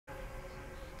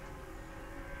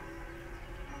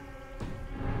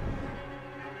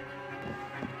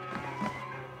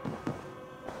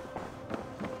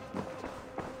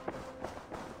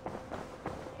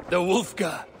The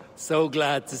Wolfka! So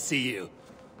glad to see you.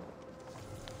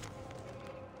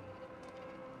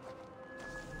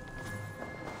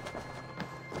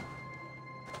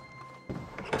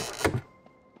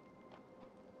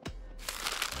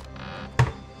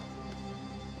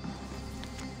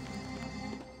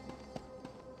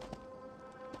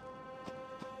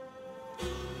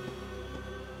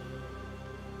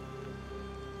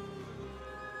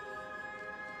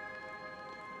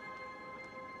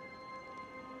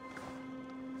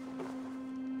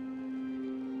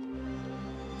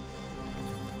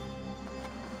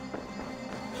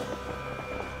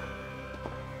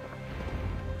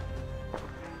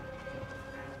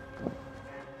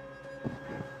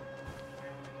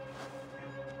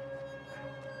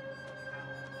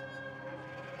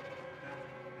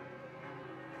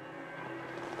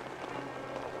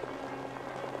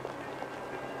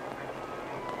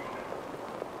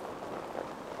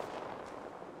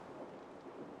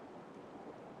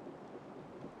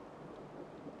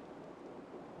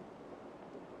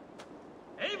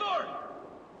 Eivor!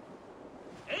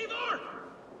 Eivor!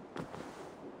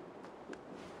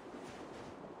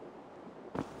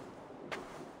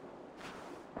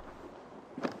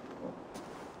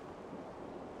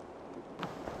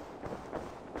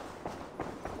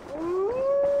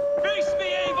 Face me,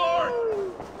 Eivor!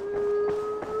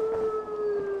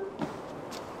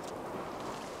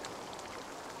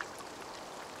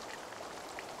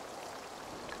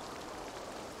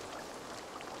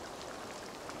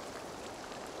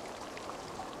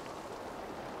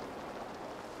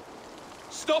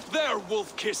 Stop there,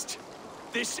 Wolf-Kissed!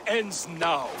 This ends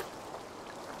now.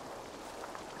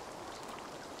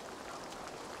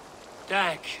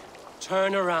 Dak,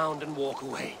 turn around and walk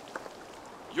away.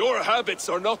 Your habits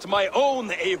are not my own,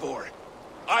 Eivor.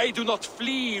 I do not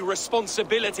flee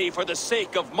responsibility for the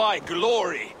sake of my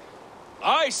glory.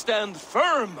 I stand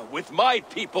firm with my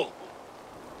people.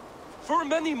 For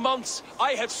many months,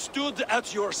 I have stood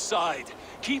at your side,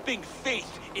 keeping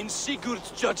faith in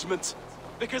Sigurd's judgment.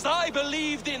 Because I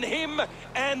believed in him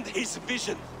and his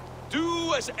vision.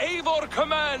 Do as Eivor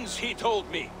commands, he told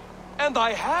me. And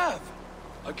I have.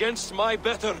 Against my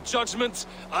better judgment,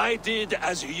 I did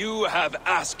as you have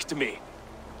asked me.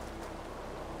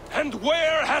 And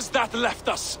where has that left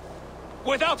us?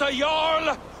 Without a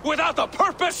Jarl? Without a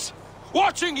purpose?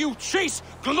 Watching you chase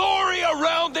glory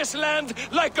around this land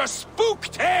like a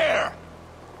spooked hare!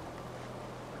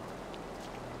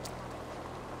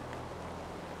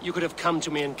 You could have come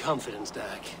to me in confidence,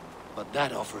 Dak, but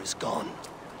that offer is gone.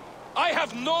 I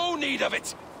have no need of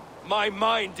it! My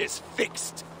mind is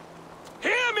fixed.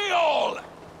 Hear me all!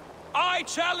 I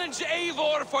challenge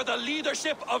Eivor for the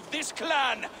leadership of this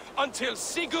clan until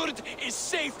Sigurd is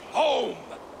safe home!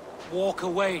 Walk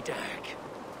away, Dak.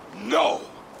 No!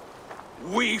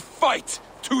 We fight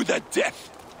to the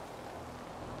death!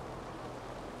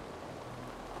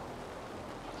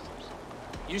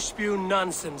 You spew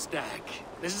nonsense, Dak.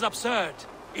 This is absurd.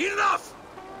 Enough!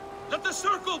 Let the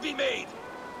circle be made!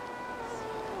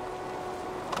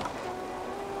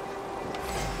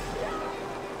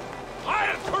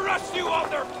 I'll crush you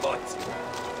underfoot!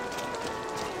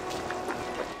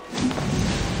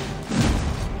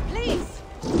 Please!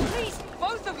 Please,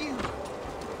 both of you!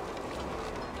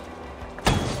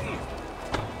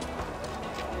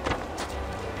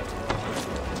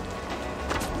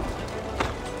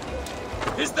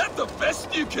 Is that the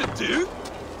best you can do?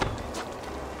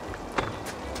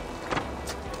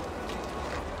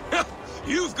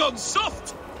 You've gone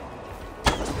soft!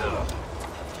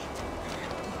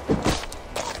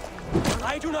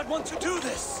 I do not want to do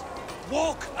this!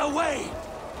 Walk away!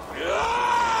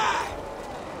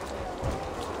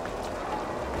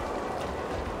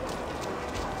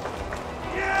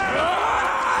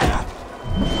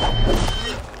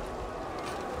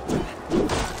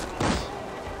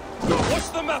 What's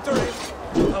the matter?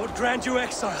 I would grant you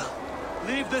exile.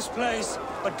 Leave this place,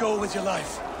 but go with your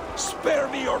life. Spare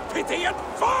me your pity and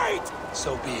fight!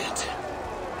 So be it.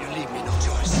 You leave me no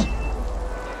choice.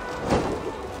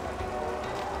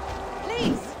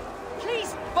 Please!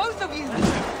 Please, both of you!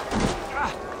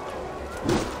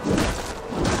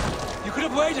 You could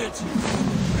have waited. You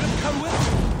could have come with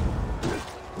me.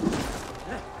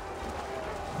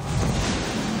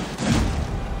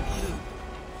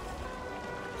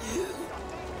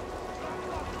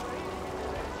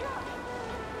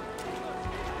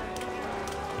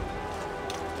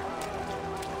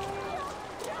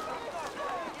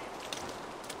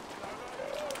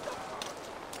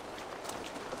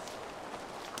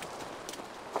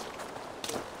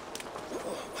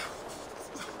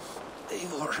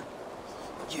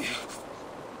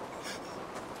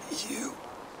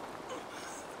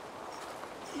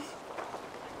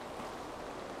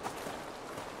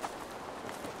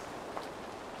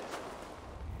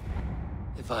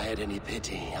 If I had any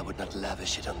pity, I would not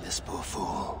lavish it on this poor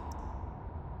fool.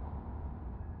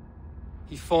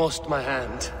 He forced my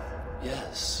hand.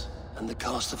 Yes, and the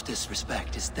cost of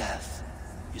disrespect is death.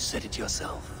 You said it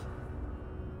yourself.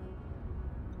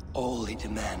 All he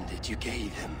demanded, you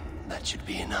gave him. That should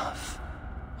be enough.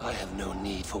 I have no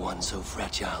need for one so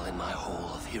fragile in my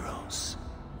hall of heroes.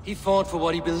 He fought for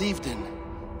what he believed in.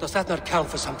 Does that not count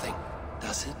for something?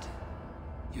 Does it?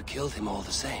 You killed him all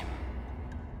the same.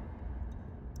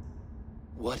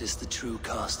 What is the true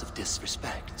cost of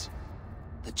disrespect?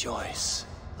 The choice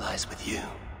lies with you.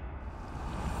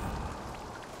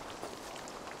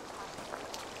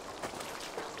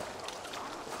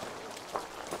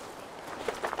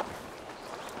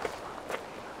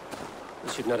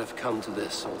 We should not have come to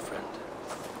this, old friend.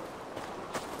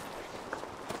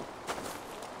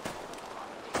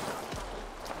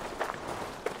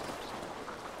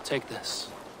 Take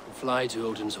this, and fly to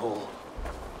Odin's Hall.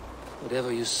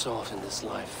 Whatever you sought in this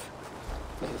life,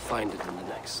 may you find it in the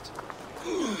next.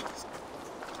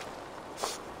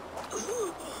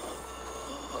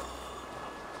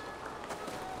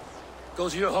 Go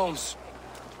to your homes.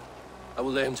 I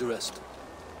will lay him to rest.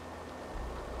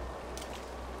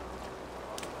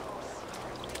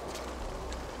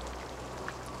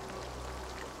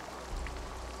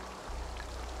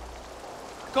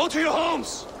 Go to your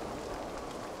homes!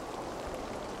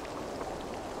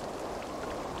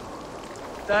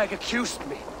 Dag accused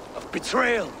me of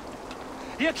betrayal.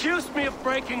 He accused me of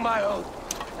breaking my oath.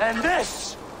 And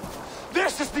this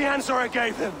is the answer I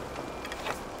gave him.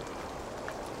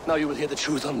 Now you will hear the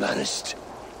truth unbanished.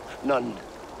 None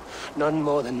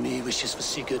more than me wishes for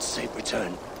Sigurd's safe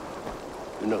return.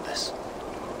 You know this.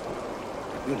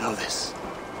 You know this.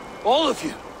 All of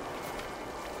you.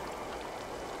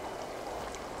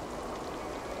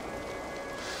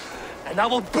 And I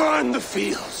will burn the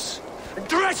fields, and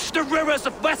dredge the rivers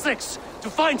of Wessex to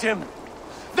find him.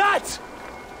 That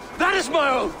is my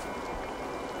oath.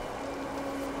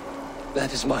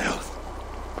 That is my oath.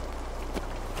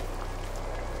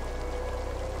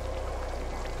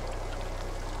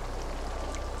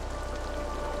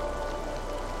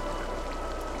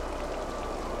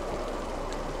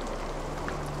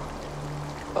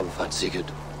 I will find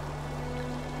Sigurd.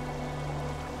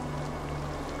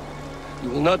 You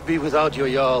will not be without your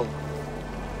Jarl,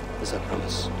 as I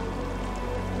promise.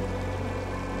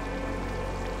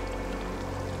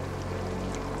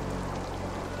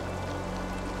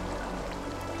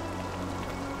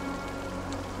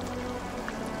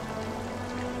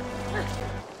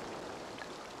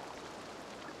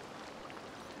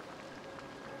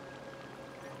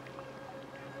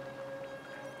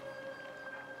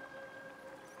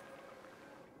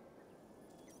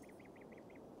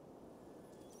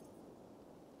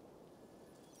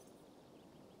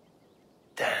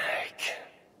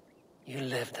 You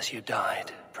lived as you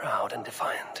died, proud and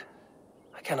defiant.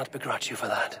 I cannot begrudge you for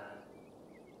that.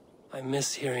 I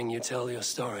miss hearing you tell your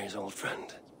stories, old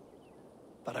friend.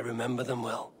 But I remember them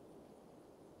well.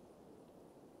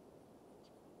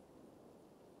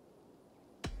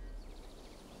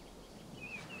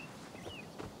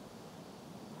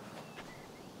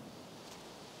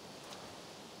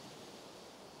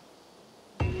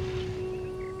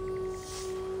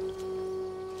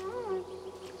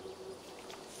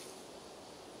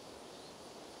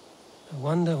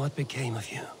 I wonder what became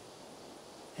of you,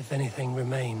 if anything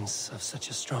remains of such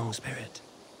a strong spirit.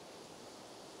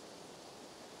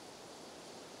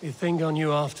 We think on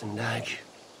you often, Dag.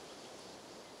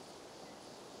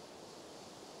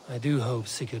 I do hope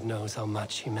Sigurd knows how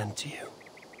much he meant to you.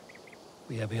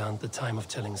 We are beyond the time of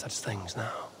telling such things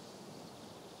now.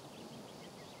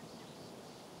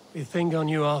 We think on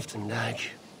you often, Dag.